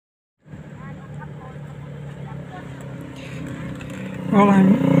Well,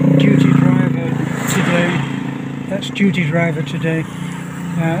 I'm duty driver today. That's duty driver today.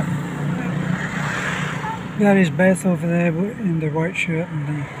 That is Beth over there in the white shirt and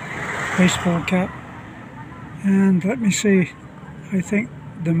the baseball cap. And let me see, I think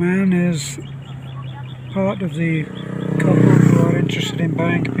the man is part of the couple who are interested in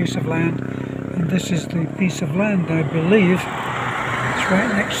buying a piece of land. And this is the piece of land, I believe. It's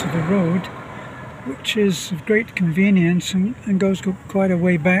right next to the road, which is of great convenience and goes quite a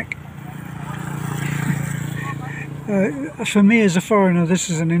way back. For me as a foreigner, this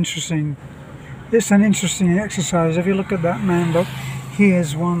is an interesting exercise. If you look at that man, look, he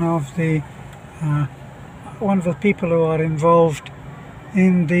is one of the people who are involved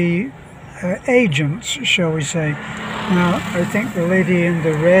in the agents, shall we say. Now, I think the lady in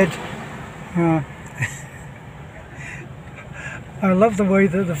the red, I love the way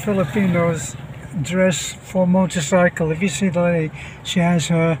that the Filipinos dress for motorcycle. If you see the lady, she has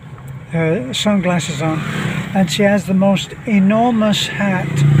her sunglasses on, and she has the most enormous hat,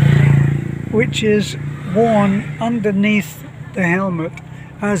 which is worn underneath the helmet,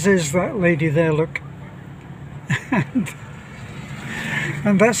 as is that lady there, look.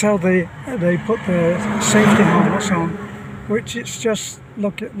 And that's how they put the safety helmets on, which it's just,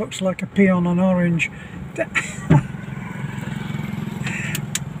 look, it looks like a pea on an orange.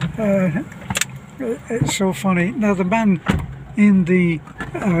 It's so funny. Now the man in the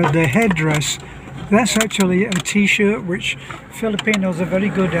headdress, that's actually a t-shirt which Filipinos are very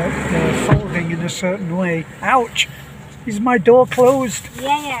good at folding in a certain way. Ouch! Is my door closed?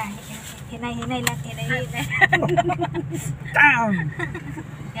 Yeah. Hinay. Damn!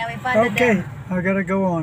 Yeah, we found okay, I gotta go on.